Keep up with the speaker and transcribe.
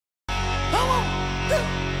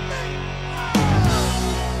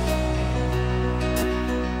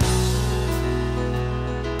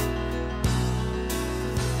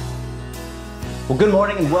Well, good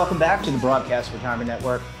morning and welcome back to the Broadcast Retirement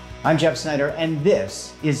Network. I'm Jeff Snyder, and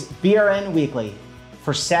this is BRN Weekly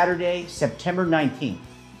for Saturday, September 19th,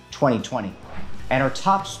 2020. And our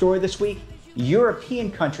top story this week,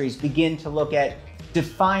 European countries begin to look at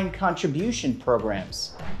defined contribution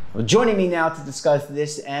programs. Well, joining me now to discuss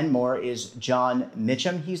this and more is John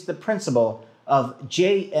Mitchum. He's the principal of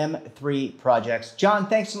JM3 Projects. John,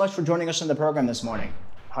 thanks so much for joining us on the program this morning.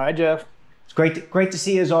 Hi, Jeff. It's great to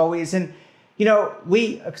see you as always. And you know,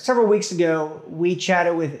 several weeks ago, we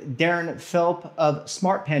chatted with Darren Philp of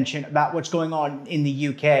Smart Pension about what's going on in the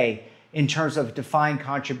UK in terms of defined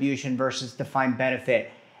contribution versus defined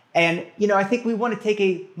benefit. And, you know, I think we want to take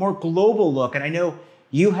a more global look. And I know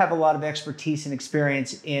you have a lot of expertise and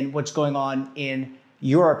experience in what's going on in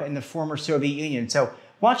Europe and the former Soviet Union. So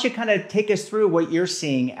why don't you kind of take us through what you're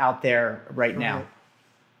seeing out there right now?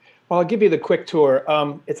 Well, I'll give you the quick tour.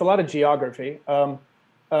 It's a lot of geography.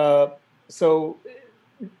 So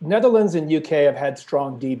Netherlands and UK have had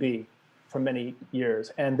strong DB for many years,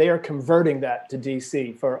 and they are converting that to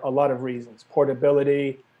DC for a lot of reasons.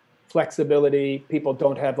 Portability, flexibility, people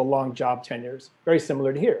don't have the long job tenures, very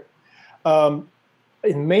similar to here. The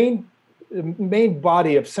main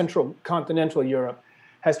body of central continental Europe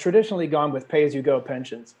has traditionally gone with pay-as-you-go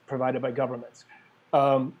pensions provided by governments.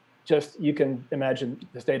 Just you can imagine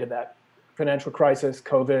the state of that. Financial crisis,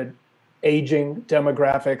 COVID, aging,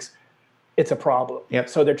 demographics, it's a problem. Yep.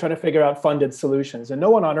 So they're trying to figure out funded solutions. And no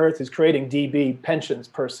one on earth is creating DB pensions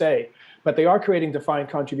per se, but they are creating defined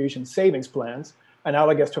contribution savings plans,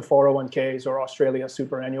 analogous to 401ks or Australia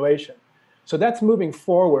superannuation. So that's moving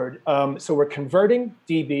forward. So we're converting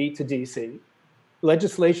DB to DC.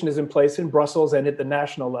 Legislation is in place in Brussels and at the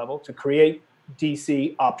national level to create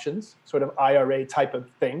DC options, sort of IRA type of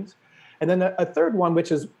things. And then a third one, which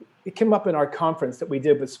it came up in our conference that we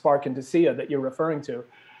did with Spark and Dacia that you're referring to,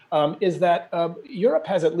 is that Europe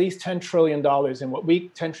has at least $10 trillion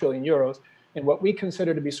 10 trillion euros in what we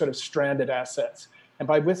consider to be sort of stranded assets. And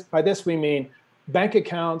by this, we mean bank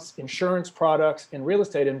accounts, insurance products, and real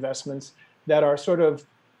estate investments that are sort of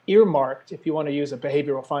earmarked, if you want to use a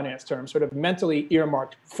behavioral finance term, sort of mentally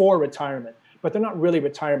earmarked for retirement, but they're not really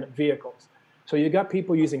retirement vehicles. So you got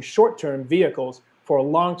people using short-term vehicles for a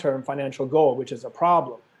long-term financial goal, which is a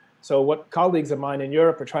problem. So what colleagues of mine in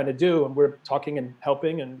Europe are trying to do, and we're talking and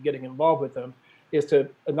helping and getting involved with them, is to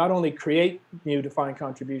not only create new defined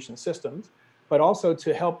contribution systems, but also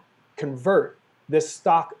to help convert this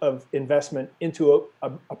stock of investment into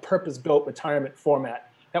a purpose-built retirement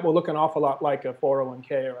format that will look an awful lot like a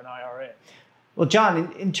 401k or an IRA. Well,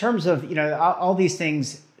 John, in terms of, you know, all these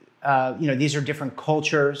things, you know, these are different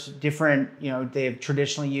cultures, different, you know, they've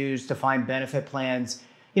traditionally used defined benefit plans.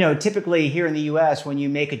 You know, typically here in the US, when you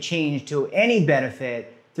make a change to any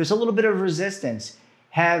benefit, there's a little bit of resistance.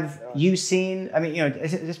 Have you seen, I mean, you know,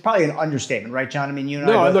 it's probably an understatement, right, John? I mean, you and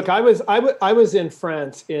I look, I was in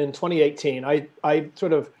France in 2018. I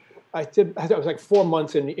was like 4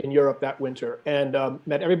 months in Europe that winter and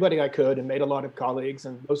met everybody I could and made a lot of colleagues.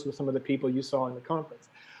 And those were some of the people you saw in the conference.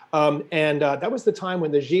 That was the time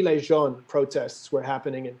when the Gilets jaunes protests were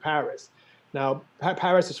happening in Paris. Now,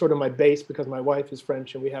 Paris is sort of my base because my wife is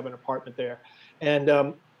French and we have an apartment there. And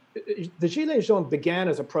the Gilets jaunes began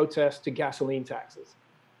as a protest to gasoline taxes.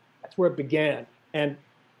 That's where it began. And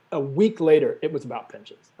a week later, it was about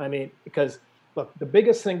pensions. I mean, because look, the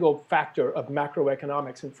biggest single factor of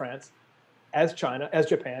macroeconomics in France, as China, as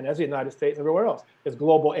Japan, as the United States, everywhere else, is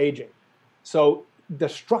global aging. So the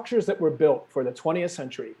structures that were built for the 20th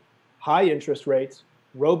century, high interest rates,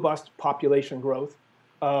 robust population growth,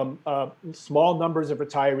 small numbers of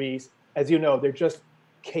retirees, as you know, they're just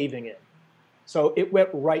caving in. So it went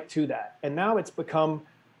right to that. And now it's become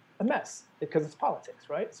a mess because it's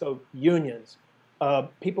politics, right? So unions,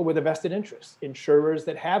 people with a vested interest, insurers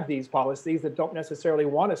that have these policies that don't necessarily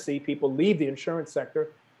want to see people leave the insurance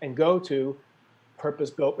sector and go to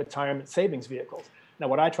purpose-built retirement savings vehicles. Now,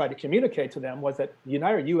 what I tried to communicate to them was that the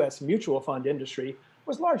entire US mutual fund industry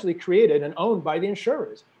was largely created and owned by the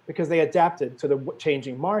insurers because they adapted to the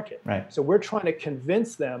changing market. Right. So we're trying to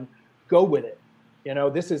convince them, go with it. You know,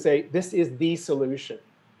 this is the solution,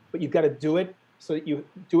 but you've got to do it so that you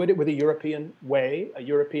do it with a European way, a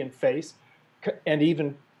European face, and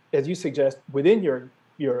even, as you suggest, within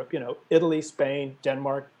Europe, you know, Italy, Spain,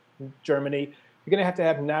 Denmark, Germany, you're going to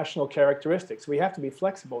have national characteristics. We have to be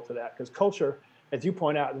flexible to that because culture, as you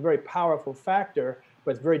point out, is a very powerful factor,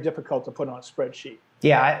 but it's very difficult to put on a spreadsheet.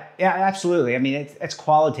 Yeah, absolutely. I mean, it's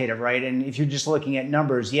qualitative, right? And if you're just looking at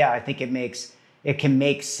numbers, yeah, I think it can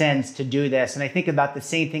make sense to do this. And I think about the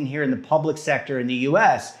same thing here in the public sector in the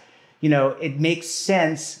U.S. You know, it makes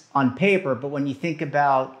sense on paper, but when you think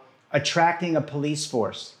about attracting a police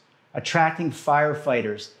force, attracting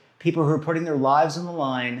firefighters, people who are putting their lives on the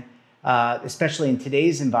line, especially in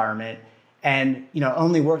today's environment, and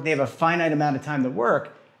they have a finite amount of time to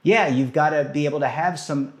work. Yeah, you've got to be able to have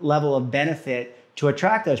some level of benefit to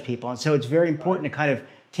attract those people. And so it's very important to kind of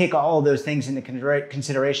take all of those things into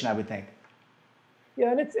consideration, I would think.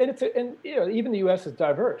 Yeah, and even the U.S. is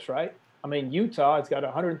diverse, right? I mean, Utah has got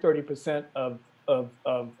 130%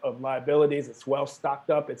 of liabilities. It's well stocked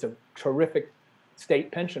up. It's a terrific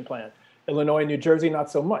state pension plan. Illinois and New Jersey,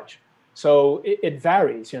 not so much. So it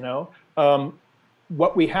varies,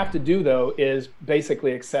 What we have to do, though, is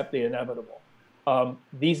basically accept the inevitable.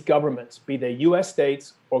 These governments, be they U.S.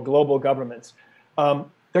 states or global governments,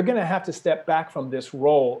 they're going to have to step back from this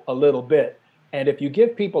role a little bit. And if you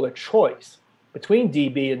give people a choice between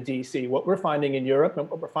DB and DC, what we're finding in Europe and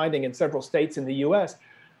what we're finding in several states in the U.S.,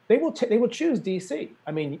 they will choose DC.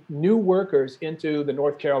 I mean, new workers into the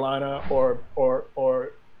North Carolina or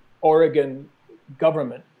Oregon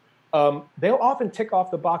government, they'll often tick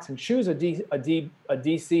off the box and choose a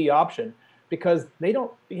DC option because they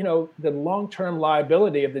don't, the long-term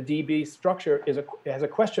liability of the DB structure has a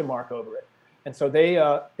question mark over it. And so they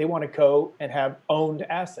want to go and have owned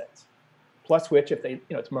assets. Plus which, if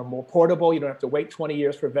it's more portable, you don't have to wait 20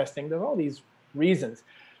 years for vesting. There's all these reasons.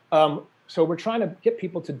 So we're trying to get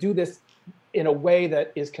people to do this in a way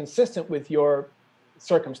that is consistent with your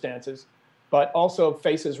circumstances, but also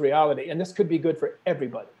faces reality. And this could be good for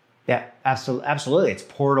everybody. Yeah, absolutely. It's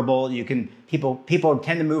portable. People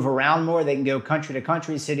tend to move around more. They can go country to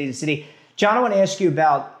country, city to city. John, I want to ask you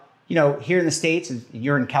about, here in the States,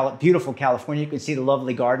 you're in beautiful California. You can see the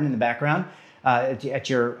lovely garden in the background at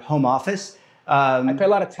your home office. I pay a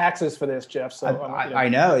lot of taxes for this, Jeff. So I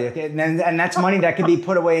know. And that's money that could be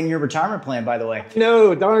put away in your retirement plan, by the way.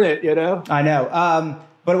 No, darn it, I know.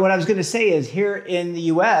 But what I was going to say is here in the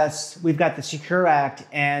U.S., we've got the Secure Act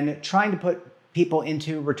and trying to put people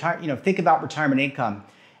into think about retirement income.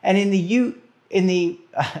 And in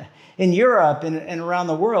Europe and around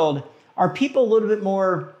the world, are people a little bit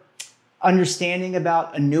more understanding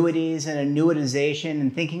about annuities and annuitization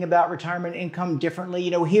and thinking about retirement income differently?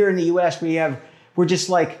 Here in the U.S., we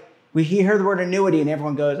hear the word annuity and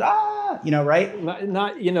everyone goes, right?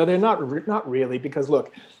 They're not really, because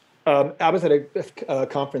look, I was at a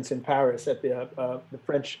conference in Paris at the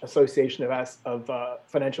French Association of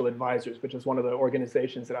Financial Advisors, which is one of the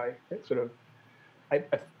organizations that I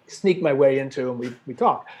sneaked my way into, and we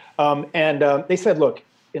talked. And they said, look,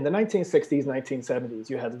 in the 1960s, 1970s,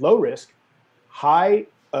 you had low risk, high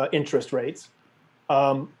interest rates.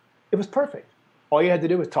 It was perfect. All you had to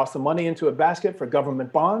do was toss the money into a basket for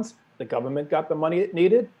government bonds. The government got the money it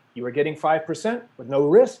needed. You were getting 5% with no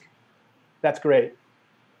risk. That's great.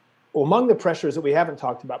 Among the pressures that we haven't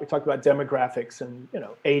talked about, we talked about demographics and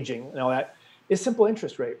aging and all that, is simple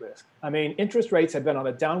interest rate risk. I mean, interest rates have been on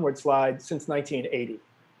a downward slide since 1980.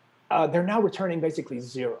 They're now returning basically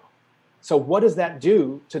zero. So what does that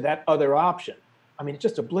do to that other option? I mean, it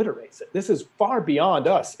just obliterates it. This is far beyond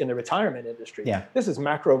us in the retirement industry. Yeah. This is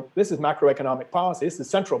macroeconomic policy. This is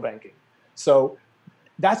central banking. So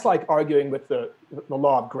that's like arguing with the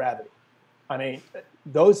law of gravity. I mean,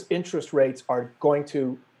 those interest rates are going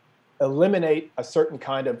to eliminate a certain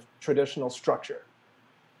kind of traditional structure.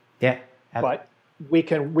 Yeah. But we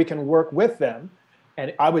can work with them.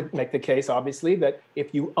 And I would make the case, obviously, that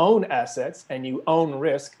if you own assets and you own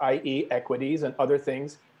risk, i.e. equities and other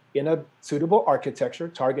things, in a suitable architecture,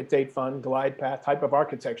 target date fund, glide path type of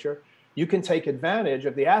architecture, you can take advantage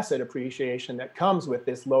of the asset appreciation that comes with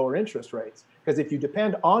this lower interest rates. Because if you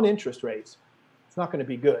depend on interest rates, it's not going to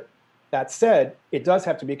be good. That said, it does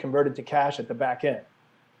have to be converted to cash at the back end.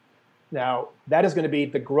 Now, that is going to be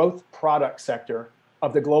the growth product sector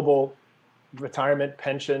of the global retirement,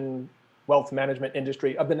 pension, wealth management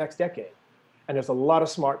industry of the next decade. And there's a lot of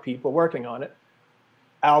smart people working on it.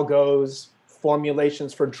 Algos,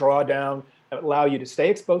 formulations for drawdown that allow you to stay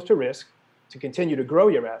exposed to risk, to continue to grow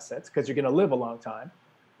your assets because you're going to live a long time,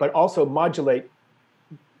 but also modulate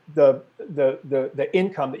the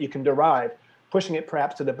income that you can derive, pushing it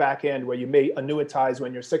perhaps to the back end where you may annuitize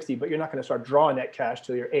when you're 60, but you're not going to start drawing that cash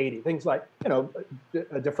till you're 80. Things like,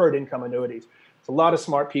 deferred income annuities. It's a lot of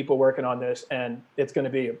smart people working on this, and it's going to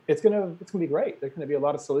be great. There's going to be a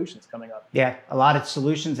lot of solutions coming up. Yeah, a lot of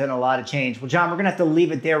solutions and a lot of change. Well, John, we're going to have to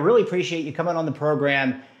leave it there. Really appreciate you coming on the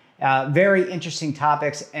program Very interesting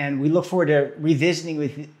topics, and we look forward to revisiting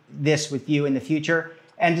with you in the future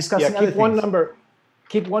and discussing other things.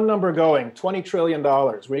 Keep one number going. $20 trillion.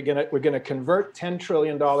 We're gonna convert $10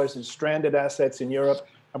 trillion in stranded assets in Europe,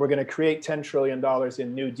 and we're gonna create $10 trillion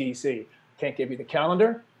in new DC. Can't give you the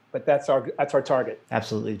calendar, but that's our target.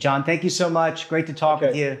 Absolutely, John. Thank you so much. Great to talk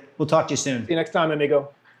with you. We'll talk to you soon. See you next time,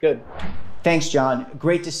 amigo. Good. Thanks, John.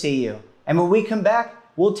 Great to see you. And when we come back,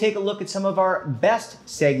 we'll take a look at some of our best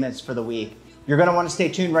segments for the week. You're going to want to stay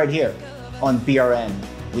tuned right here on BRN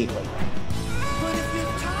Weekly.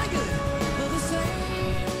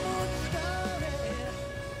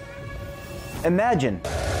 Imagine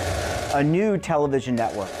a new television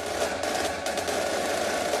network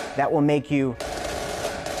that will make you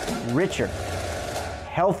richer,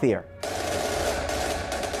 healthier,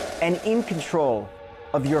 and in control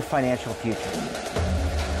of your financial future.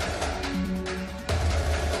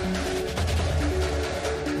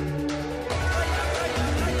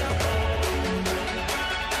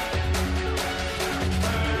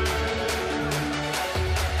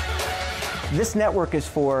 This network is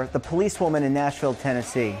for the policewoman in Nashville,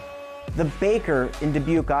 Tennessee, the baker in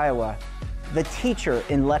Dubuque, Iowa, the teacher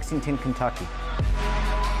in Lexington, Kentucky.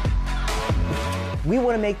 We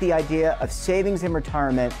want to make the idea of savings and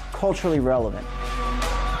retirement culturally relevant.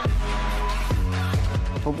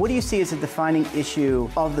 But what do you see as a defining issue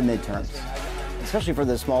of the midterms? Especially for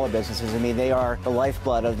the smaller businesses. I mean, they are the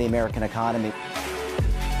lifeblood of the American economy.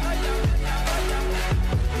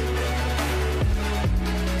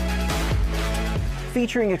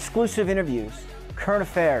 Featuring exclusive interviews, current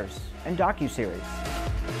affairs, and docuseries.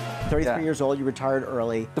 33 years old, you retired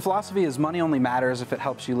early. The philosophy is money only matters if it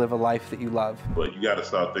helps you live a life that you love. But you got to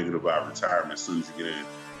start thinking about retirement as soon as you get in.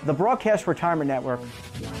 The Broadcast Retirement Network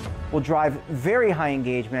will drive very high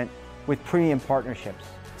engagement with premium partnerships.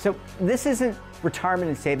 So this isn't retirement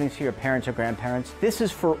and savings for your parents or grandparents. This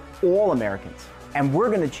is for all Americans. And we're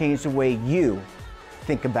going to change the way you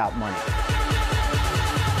think about money.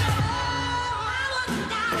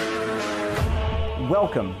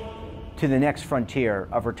 Welcome to the next frontier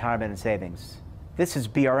of retirement and savings. This is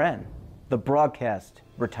BRN, the Broadcast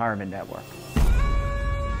Retirement Network.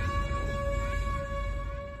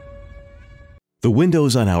 The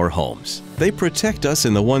windows on our homes, they protect us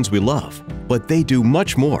and the ones we love, but they do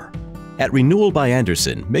much more. At Renewal by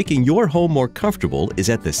Andersen, making your home more comfortable is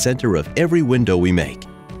at the center of every window we make.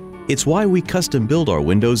 It's why we custom build our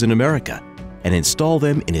windows in America and install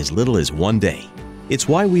them in as little as 1 day. It's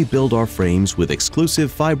why we build our frames with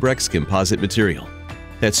exclusive Fibrex composite material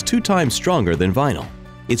that's 2 times stronger than vinyl.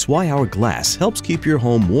 It's why our glass helps keep your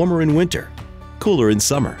home warmer in winter, cooler in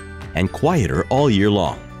summer, and quieter all year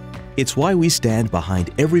long. It's why we stand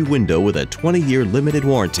behind every window with a 20-year limited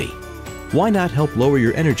warranty. Why not help lower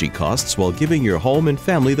your energy costs while giving your home and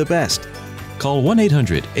family the best? Call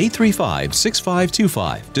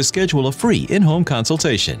 1-800-835-6525 to schedule a free in-home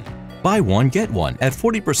consultation. Buy one, get one at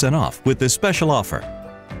 40% off with this special offer.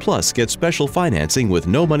 Plus, get special financing with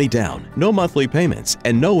no money down, no monthly payments,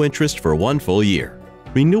 and no interest for 1 full year.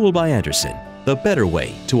 Renewal by Andersen, the better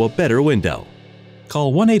way to a better window.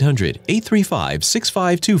 Call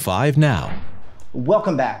 1-800-835-6525 now.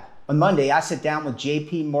 Welcome back. On Monday, I sit down with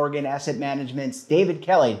JP Morgan Asset Management's David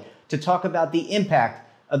Kelly to talk about the impact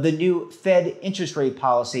of the new Fed interest rate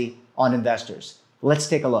policy on investors. Let's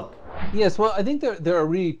take a look. Yes, well, I think there are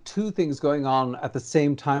really 2 things going on at the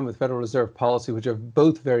same time with Federal Reserve policy, which are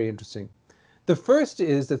both very interesting. The first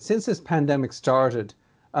is that since this pandemic started,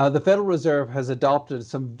 the Federal Reserve has adopted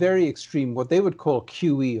some very extreme, what they would call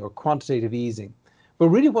QE or quantitative easing. But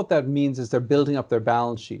really what that means is they're building up their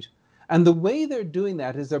balance sheet. And the way they're doing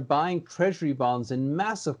that is they're buying treasury bonds in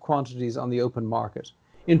massive quantities on the open market.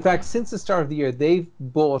 In fact, since the start of the year, they've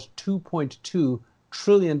bought $2.2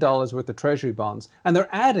 trillion worth of treasury bonds, and they're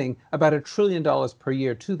adding about $1 trillion per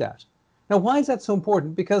year to that. Now, why is that so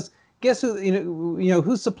important? Because guess who,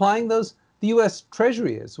 who's supplying those? The U.S.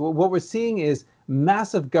 Treasury is. Well, what we're seeing is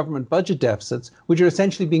massive government budget deficits, which are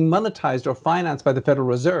essentially being monetized or financed by the Federal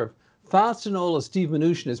Reserve. Fast and all as Steve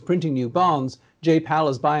Mnuchin is printing new bonds, Jay Powell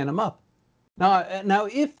is buying them up. Now,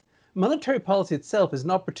 if monetary policy itself is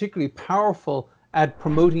not particularly powerful at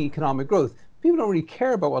promoting economic growth, people don't really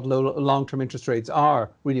care about what low long-term interest rates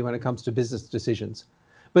are, really, when it comes to business decisions.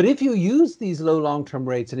 But if you use these low long-term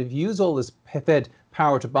rates, and if you use all this Fed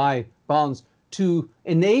power to buy bonds to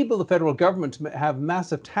enable the federal government to have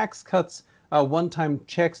massive tax cuts, one-time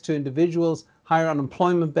checks to individuals, higher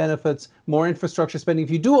unemployment benefits, more infrastructure spending,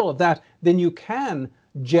 if you do all of that, then you can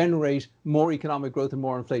generate more economic growth and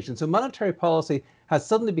more inflation. So monetary policy has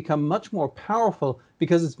suddenly become much more powerful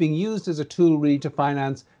because it's being used as a tool really to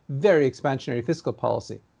finance very expansionary fiscal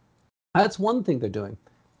policy. That's one thing they're doing.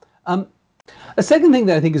 Um, a second thing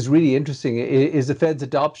that I think is really interesting is the Fed's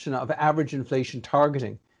adoption of average inflation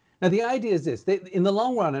targeting. Now, the idea is this: in the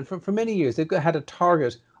long run, and for many years, they've had a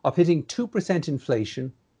target of hitting 2%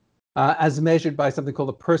 inflation as measured by something called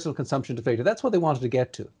the personal consumption deflator. That's what they wanted to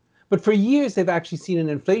get to. But for years, they've actually seen an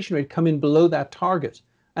inflation rate come in below that target.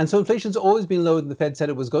 And so inflation's always been lower than the Fed said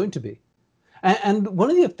it was going to be. And one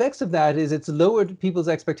of the effects of that is it's lowered people's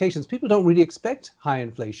expectations. People don't really expect high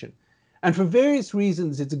inflation. And for various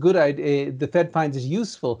reasons, it's a good idea. The Fed finds it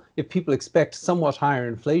useful if people expect somewhat higher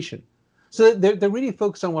inflation. So they're really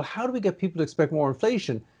focused on, well, how do we get people to expect more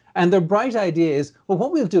inflation? And their bright idea is, well,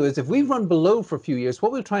 what we'll do is if we run below for a few years,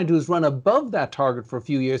 what we'll try and do is run above that target for a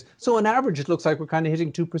few years. So on average, it looks like we're kind of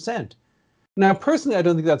hitting 2%. Now, personally, I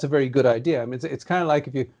don't think that's a very good idea. I mean, it's kind of like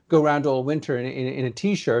if you go around all winter in a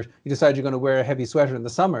T-shirt, you decide you're going to wear a heavy sweater in the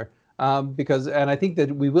summer, and I think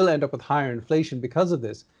that we will end up with higher inflation because of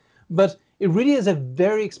this. But it really is a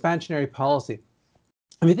very expansionary policy.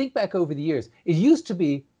 If you think back over the years, it used to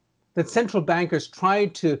be that central bankers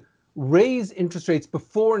tried to raise interest rates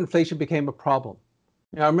before inflation became a problem.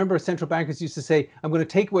 I remember central bankers used to say, I'm going to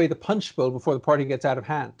take away the punch bowl before the party gets out of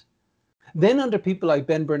hand. Then under people like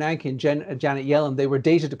Ben Bernanke and Janet Yellen, they were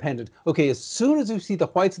data dependent. Okay, as soon as we see the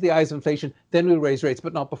whites of the eyes of inflation, then we'll raise rates,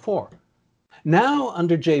 but not before. Now,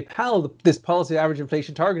 under Jay Powell, this policy of average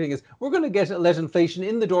inflation targeting is we're going to let inflation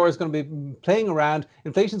in the door, is going to be playing around.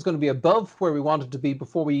 Inflation is going to be above where we want it to be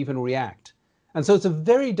before we even react. And so it's a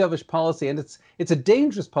very dovish policy, and it's a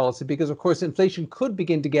dangerous policy because, of course, inflation could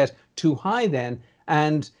begin to get too high then.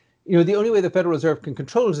 And the only way the Federal Reserve can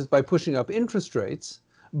control it is by pushing up interest rates.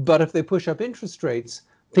 But if they push up interest rates,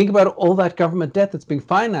 think about all that government debt that's being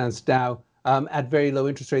financed now at very low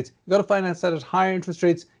interest rates. You've got to finance that at higher interest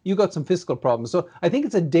rates. You've got some fiscal problems. So I think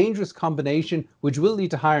it's a dangerous combination, which will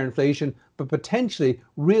lead to higher inflation, but potentially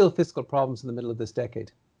real fiscal problems in the middle of this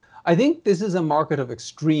decade. I think this is a market of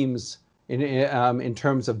extremes in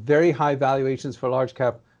terms of very high valuations for large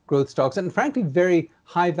cap growth stocks, and frankly, very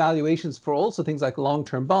high valuations for also things like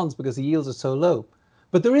long-term bonds because the yields are so low.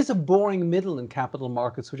 But there is a boring middle in capital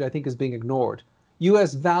markets, which I think is being ignored.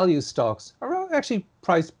 US value stocks are actually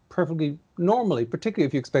priced perfectly normally, particularly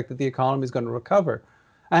if you expect that the economy is going to recover.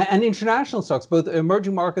 And international stocks, both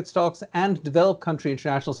emerging market stocks and developed country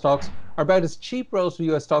international stocks, are about as cheap relative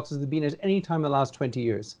to US stocks as they've been at any time in the last 20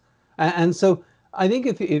 years. And so I think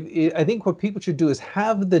I think what people should do is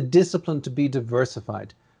have the discipline to be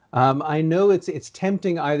diversified. I know it's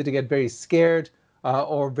tempting either to get very scared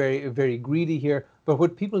or very, very greedy here, but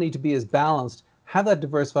what people need to be is balanced, have that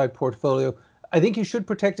diversified portfolio. I think you should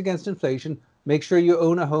protect against inflation, make sure you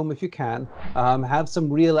own a home if you can, have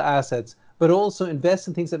some real assets, but also invest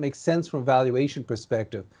in things that make sense from a valuation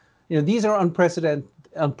perspective. These are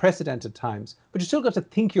unprecedented times, but you still got to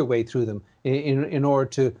think your way through them in order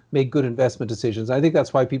to make good investment decisions. I think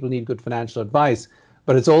that's why people need good financial advice,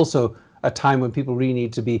 but it's also a time when people really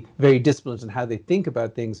need to be very disciplined in how they think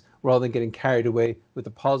about things rather than getting carried away with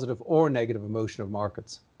the positive or negative emotion of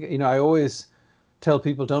markets. I always tell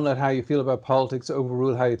people, don't let how you feel about politics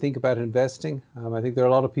overrule how you think about investing. I think there are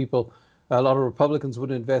a lot of people, a lot of Republicans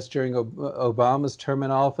wouldn't invest during Obama's term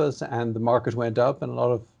in office and the market went up, and a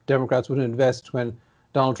lot of Democrats wouldn't invest when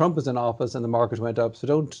Donald Trump was in office and the market went up.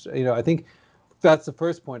 So I think that's the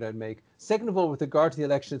first point I'd make. Second of all, with regard to the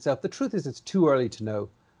election itself, the truth is it's too early to know.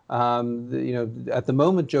 At the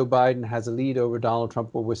moment, Joe Biden has a lead over Donald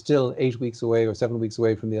Trump, but we're still 8 weeks away or 7 weeks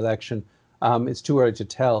away from the election. It's too early to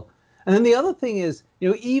tell. And then the other thing is,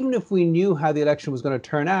 even if we knew how the election was going to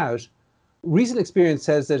turn out, recent experience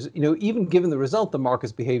says that, even given the result, the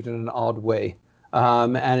markets behaved in an odd way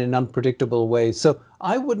and in an unpredictable way. So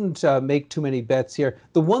I wouldn't make too many bets here.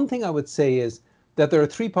 The one thing I would say is that there are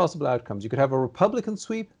three possible outcomes. You could have a Republican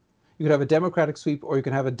sweep, you could have a Democratic sweep, or you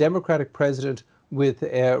can have a Democratic president with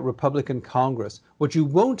a Republican Congress. What you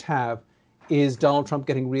won't have is Donald Trump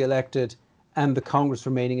getting reelected and the Congress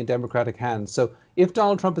remaining in Democratic hands. So if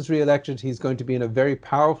Donald Trump is reelected, he's going to be in a very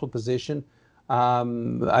powerful position.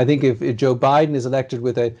 I think if Joe Biden is elected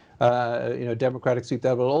with a Democratic sweep,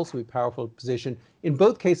 that will also be a powerful position. In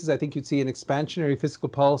both cases, I think you'd see an expansionary fiscal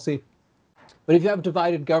policy. But if you have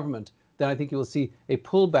divided government, then I think you will see a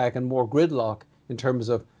pullback and more gridlock in terms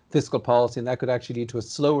of fiscal policy, and that could actually lead to a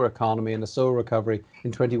slower economy and a slower recovery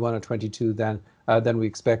in 21 or 22 than we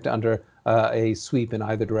expect under a sweep in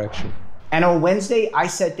either direction. And on Wednesday, I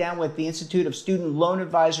sat down with the Institute of Student Loan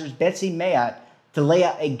Advisors, Betsy Mayat, to lay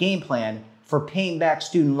out a game plan for paying back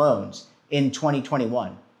student loans in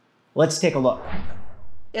 2021. Let's take a look.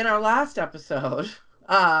 In our last episode,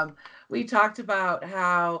 we talked about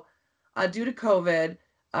how due to COVID,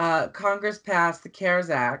 Congress passed the CARES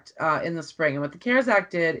Act in the spring. And what the CARES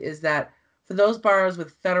Act did is that for those borrowers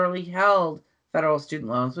with federally held federal student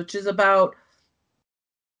loans, which is about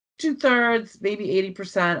 2/3, maybe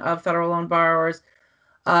 80% of federal loan borrowers,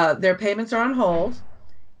 their payments are on hold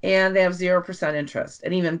and they have 0% interest.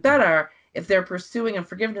 And even better, if they're pursuing a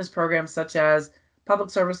forgiveness program such as public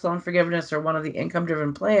service loan forgiveness or one of the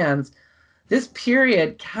income-driven plans, this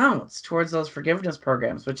period counts towards those forgiveness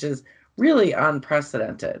programs, which is really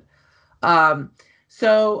unprecedented.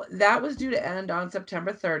 So that was due to end on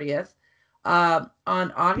September 30th. On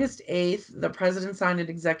August 8th, the president signed an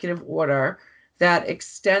executive order that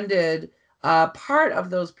extended part of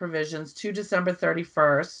those provisions to December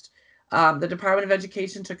 31st. The Department of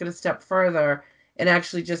Education took it a step further and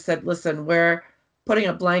actually just said, listen, we're putting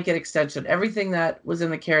a blanket extension. Everything that was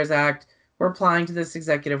in the CARES Act, we're applying to this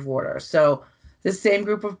executive order. So the same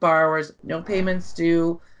group of borrowers, no payments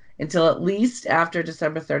due until at least after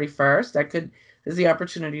December 31st. There's the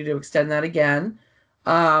opportunity to extend that again.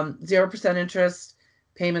 0% interest,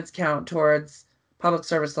 payments count towards public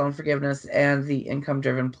service loan forgiveness and the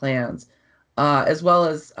income-driven plans, as well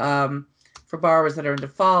as for borrowers that are in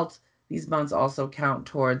default, these months also count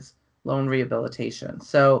towards loan rehabilitation.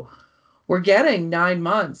 So we're getting 9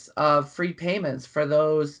 months of free payments for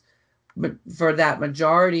that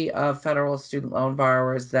majority of federal student loan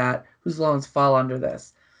borrowers whose loans fall under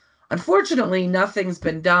this. Unfortunately, nothing's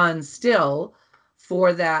been done still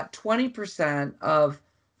for that 20% of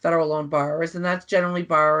federal loan borrowers, and that's generally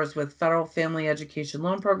borrowers with Federal Family Education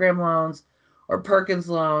Loan Program loans or Perkins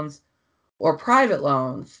loans or private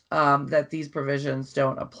loans that these provisions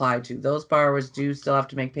don't apply to. Those borrowers do still have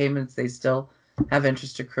to make payments. They still have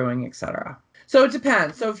interest accruing, et cetera. So it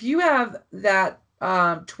depends. So if you have that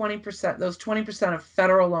 20%, those 20% of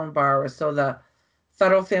federal loan borrowers, so the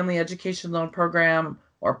Federal Family Education Loan Program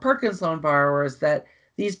or Perkins loan borrowers that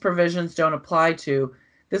these provisions don't apply to,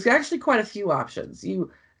 there's actually quite a few options.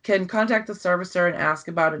 You can contact the servicer and ask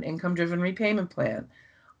about an income-driven repayment plan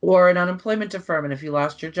or an unemployment deferment if you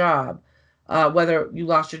lost your job, whether you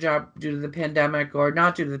lost your job due to the pandemic or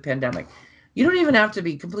not due to the pandemic. You don't even have to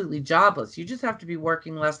be completely jobless. You just have to be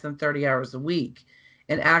working less than 30 hours a week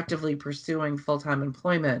and actively pursuing full-time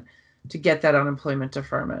employment to get that unemployment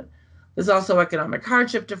deferment. There's also economic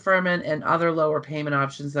hardship deferment and other lower payment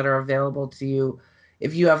options that are available to you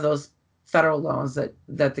if you have those federal loans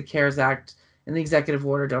that the CARES Act and the executive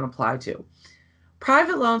order don't apply to.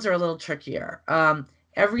 Private loans are a little trickier.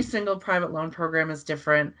 Every single private loan program is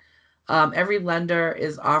different. Every lender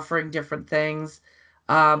is offering different things.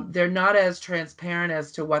 They're not as transparent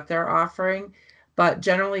as to what they're offering, but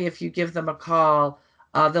generally if you give them a call,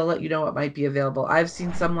 they'll let you know what might be available. I've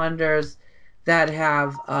seen some lenders that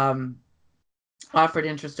have offered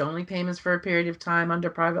interest-only payments for a period of time under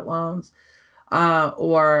private loans,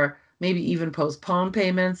 or maybe even postpone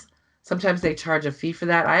payments. Sometimes they charge a fee for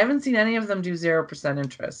that. I haven't seen any of them do 0%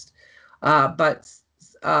 interest, but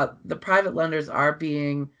the private lenders are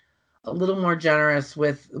being a little more generous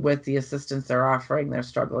with the assistance they're offering their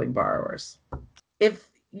struggling borrowers. If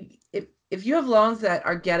you have loans that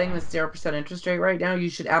are getting this 0% interest rate right now, you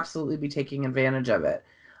should absolutely be taking advantage of it.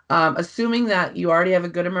 Assuming that you already have a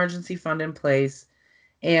good emergency fund in place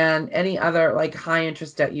and any other like high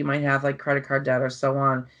interest debt you might have, like credit card debt or so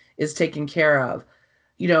on, is taken care of.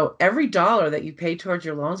 You know, every dollar that you pay towards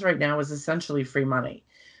your loans right now is essentially free money.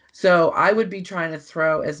 So I would be trying to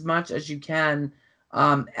throw as much as you can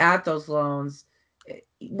at those loans,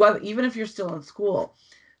 well, even if you're still in school.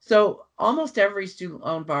 So almost every student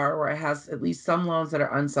loan borrower has at least some loans that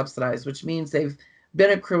are unsubsidized, which means they've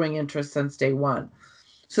been accruing interest since day one.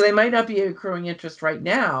 So they might not be accruing interest right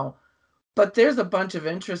now, but there's a bunch of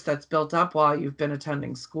interest that's built up while you've been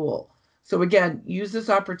attending school. So again, use this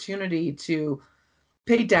opportunity to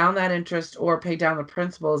pay down that interest or pay down the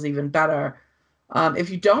principal is even better. If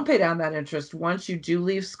you don't pay down that interest, once you do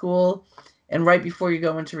leave school and right before you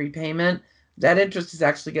go into repayment, that interest is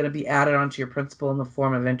actually going to be added onto your principal in the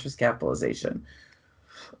form of interest capitalization.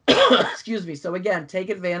 Excuse me. So again, take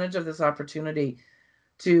advantage of this opportunity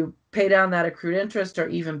to pay down that accrued interest, or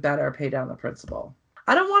even better, pay down the principal.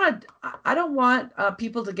 I don't want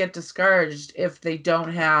people to get discouraged if they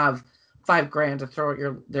don't have $5,000 to throw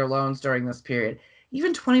at their loans during this period.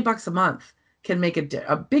 Even $20 a month can make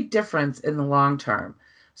a big difference in the long term.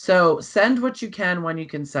 So send what you can when you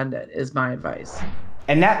can send it, is my advice.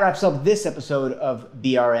 And that wraps up this episode of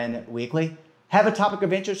BRN Weekly. Have a topic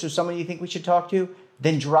of interest or someone you think we should talk to?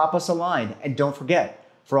 Then drop us a line. And don't forget,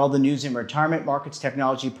 for all the news in retirement, markets,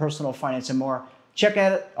 technology, personal finance, and more, check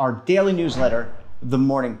out our daily newsletter, The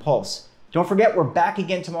Morning Pulse. Don't forget, we're back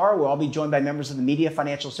again tomorrow, where I'll be joined by members of the media,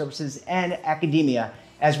 financial services, and academia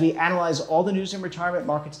as we analyze all the news in retirement,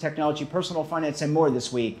 markets, technology, personal finance, and more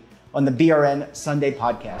this week on the BRN Sunday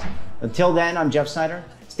podcast. Until then, I'm Jeff Snyder.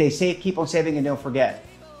 Stay safe, keep on saving, and don't forget,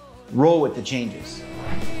 roll with the changes.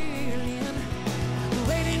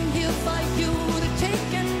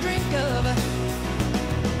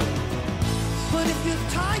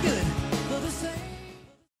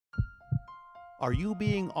 Are you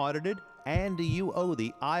being audited, and do you owe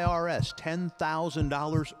the IRS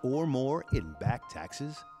 $10,000 or more in back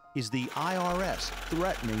taxes? Is the IRS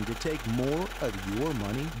threatening to take more of your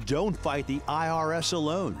money? Don't fight the IRS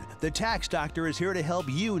alone. The Tax Doctor is here to help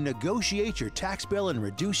you negotiate your tax bill and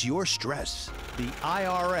reduce your stress. The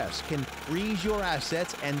IRS can freeze your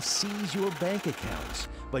assets and seize your bank accounts,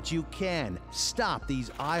 but you can stop these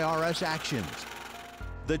IRS actions.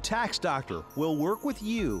 The Tax Doctor will work with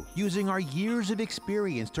you using our years of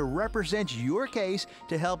experience to represent your case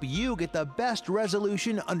to help you get the best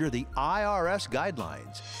resolution under the IRS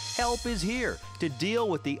guidelines. Help is here to deal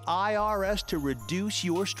with the IRS to reduce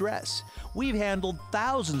your stress. We've handled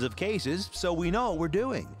thousands of cases, so we know what we're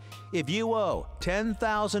doing. If you owe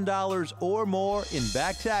 $10,000 or more in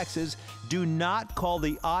back taxes, do not call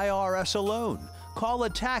the IRS alone. Call a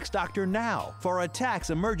Tax Doctor now for a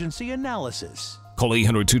tax emergency analysis. Call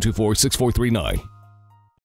 800-224-6439.